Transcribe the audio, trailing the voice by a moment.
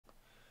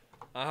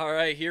All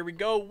right, here we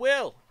go.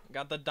 Will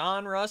got the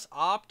Donruss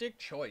optic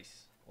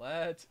choice.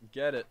 Let's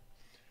get it.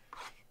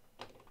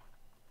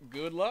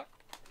 Good luck.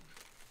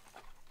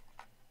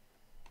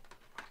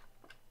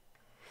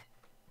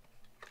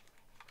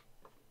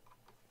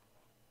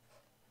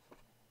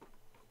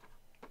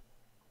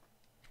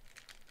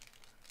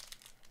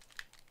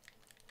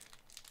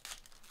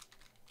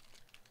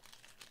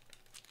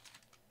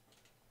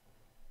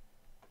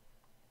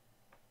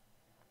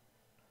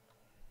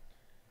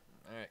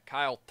 All right,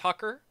 Kyle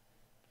Tucker.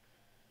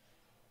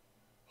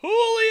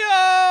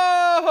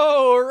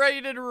 Julio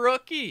rated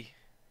rookie.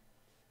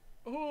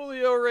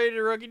 Julio rated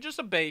rookie. Just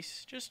a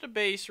base. Just a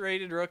base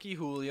rated rookie.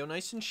 Julio.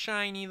 Nice and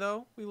shiny,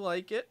 though. We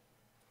like it.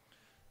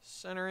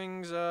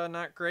 Centering's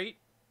not great.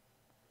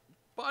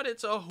 But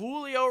it's a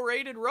Julio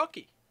rated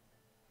rookie.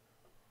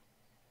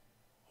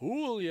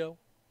 Julio.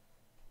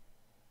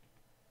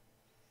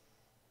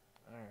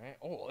 Alright.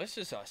 Oh, this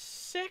is a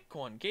sick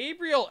one.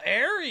 Gabriel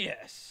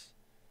Arias.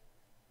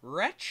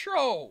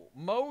 Retro.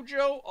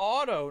 Mojo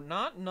Auto.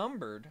 Not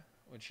numbered,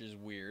 which is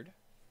weird.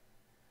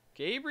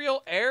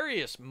 Gabriel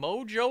Arias.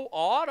 Mojo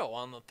Auto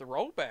on the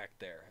throwback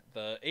there.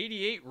 The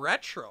 88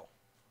 Retro.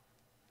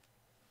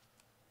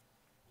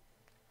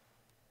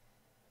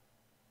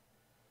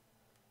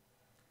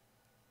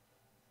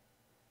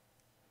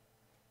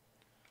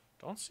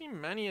 Don't see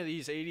many of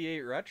these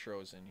 88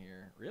 Retros in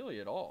here, really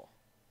at all.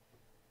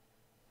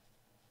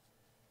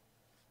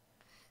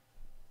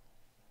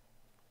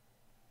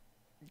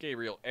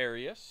 Gabriel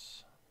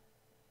Arias.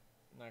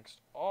 Next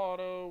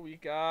auto, we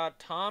got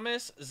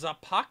Thomas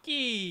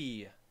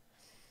Zapaki.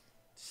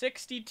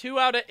 62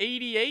 out of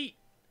 88.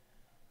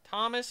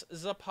 Thomas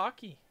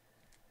Zapaki.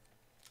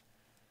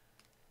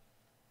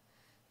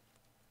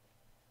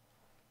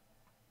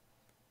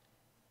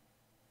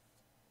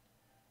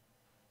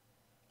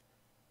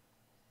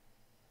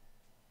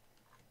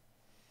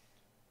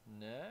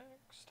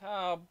 Next,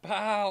 how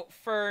about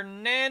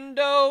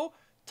Fernando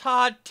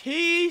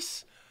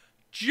Tatis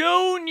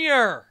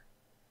Jr.?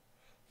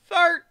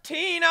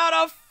 13 out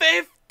of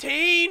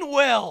 15,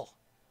 Will.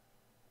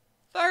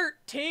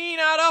 13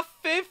 out of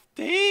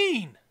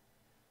 15.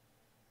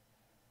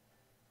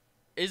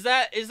 Is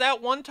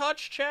that one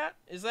touch, chat?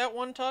 Is that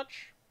one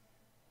touch?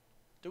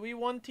 Do we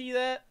 1T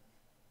that?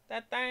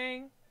 That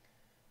thing?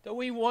 Do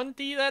we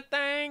 1T that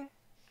thing?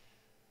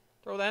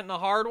 Throw that in a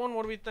hard one.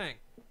 What do we think?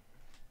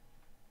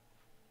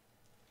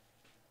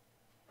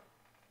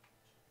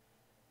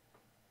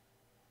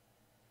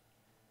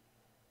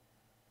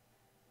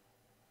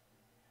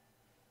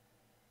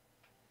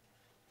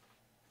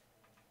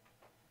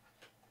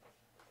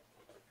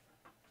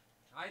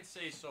 I'd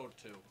say so,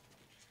 too.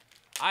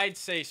 I'd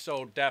say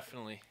so,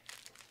 definitely.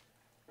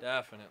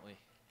 Definitely.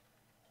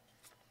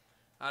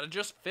 Out of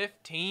just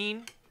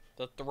 15,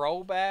 the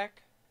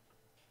throwback.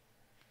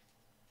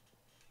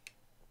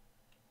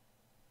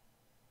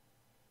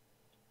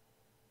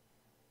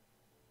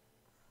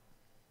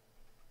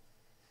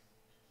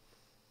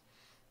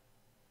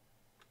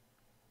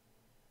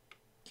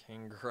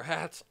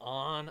 Congrats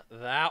on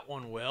that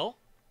one, Will.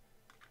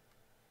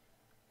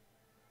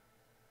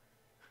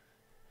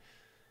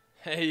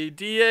 Hey,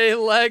 DA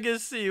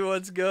Legacy,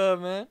 what's good,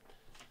 man?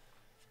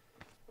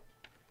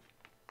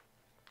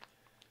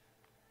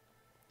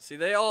 See,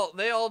 they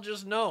all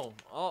just know.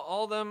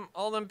 All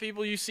them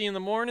people you see in the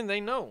morning,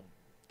 they know.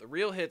 The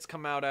real hits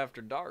come out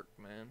after dark,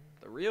 man.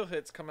 The real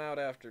hits come out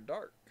after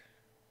dark.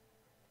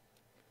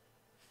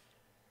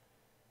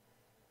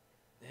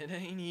 It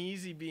ain't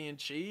easy being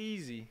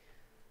cheesy.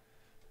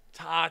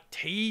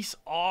 Tatis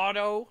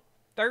Auto,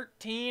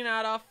 13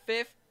 out of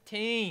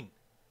 15.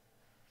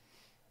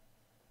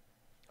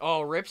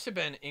 Oh, rips have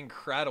been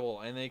incredible,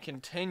 and they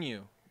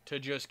continue to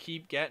just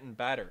keep getting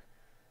better.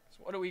 So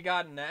what do we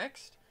got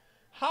next?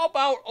 How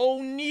about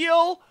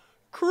O'Neal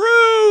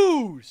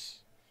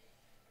Cruz?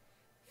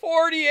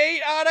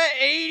 48 out of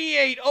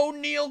 88,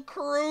 O'Neal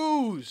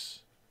Cruz.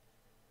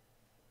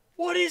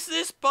 What is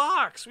this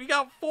box? We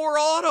got 4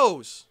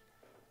 autos.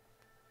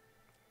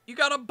 You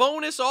got a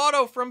bonus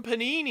auto from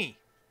Panini.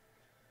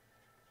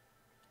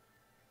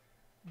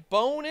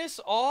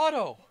 Bonus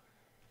auto.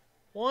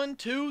 1,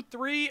 2,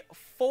 3,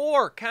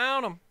 4.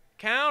 Count them.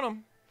 Count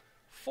them.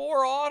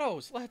 4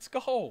 autos. Let's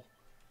go.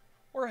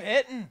 We're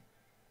hitting.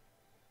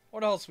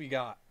 What else we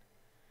got?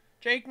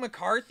 Jake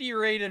McCarthy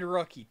rated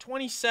rookie.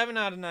 27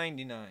 out of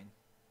 99.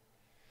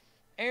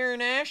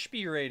 Aaron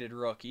Ashby rated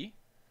rookie.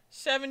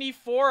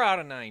 74 out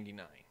of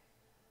 99.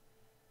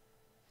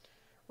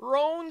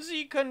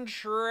 Ronzi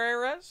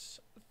Contreras.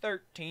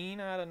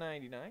 13 out of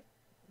 99.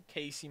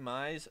 Casey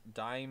Mize.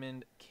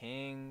 Diamond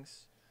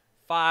Kings.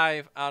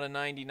 5 out of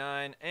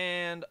 99.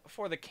 And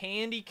for the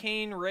Candy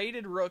Cane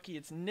rated rookie,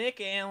 it's Nick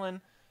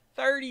Allen,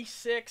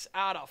 36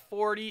 out of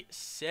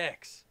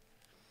 46.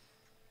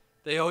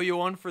 They owe you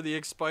one for the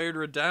expired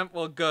redempt.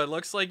 Well, good.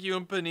 Looks like you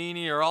and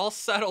Panini are all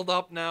settled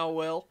up now,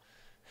 Will.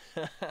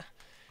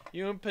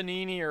 You and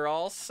Panini are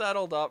all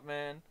settled up,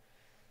 man.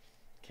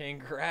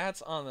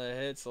 Congrats on the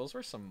hits. Those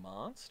were some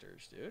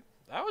monsters, dude.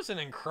 That was an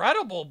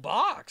incredible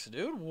box,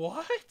 dude.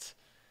 What?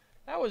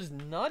 That was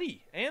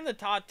nutty. And the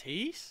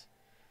Tatis.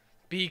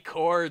 B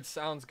chord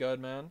sounds good,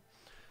 man.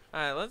 All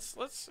right, let's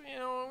you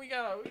know, we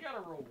gotta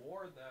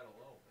reward that a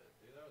little bit,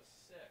 dude. That was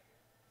sick.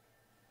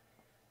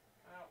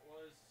 That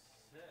was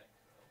sick,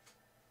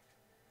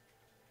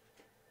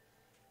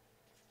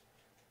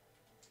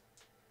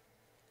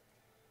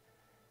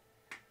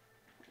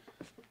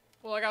 bro.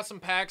 Well, I got some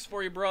packs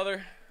for you,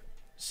 brother.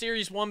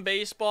 Series 1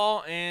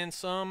 baseball and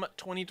some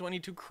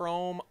 2022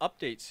 Chrome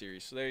update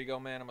series. So there you go,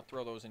 man. I'm gonna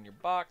throw those in your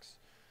box.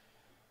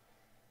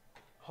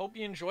 Hope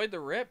you enjoyed the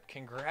rip.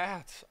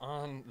 Congrats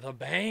on the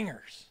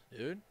bangers,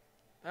 dude.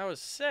 That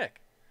was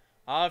sick.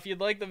 If you'd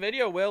like the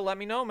video, Will, let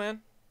me know,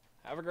 man.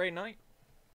 Have a great night.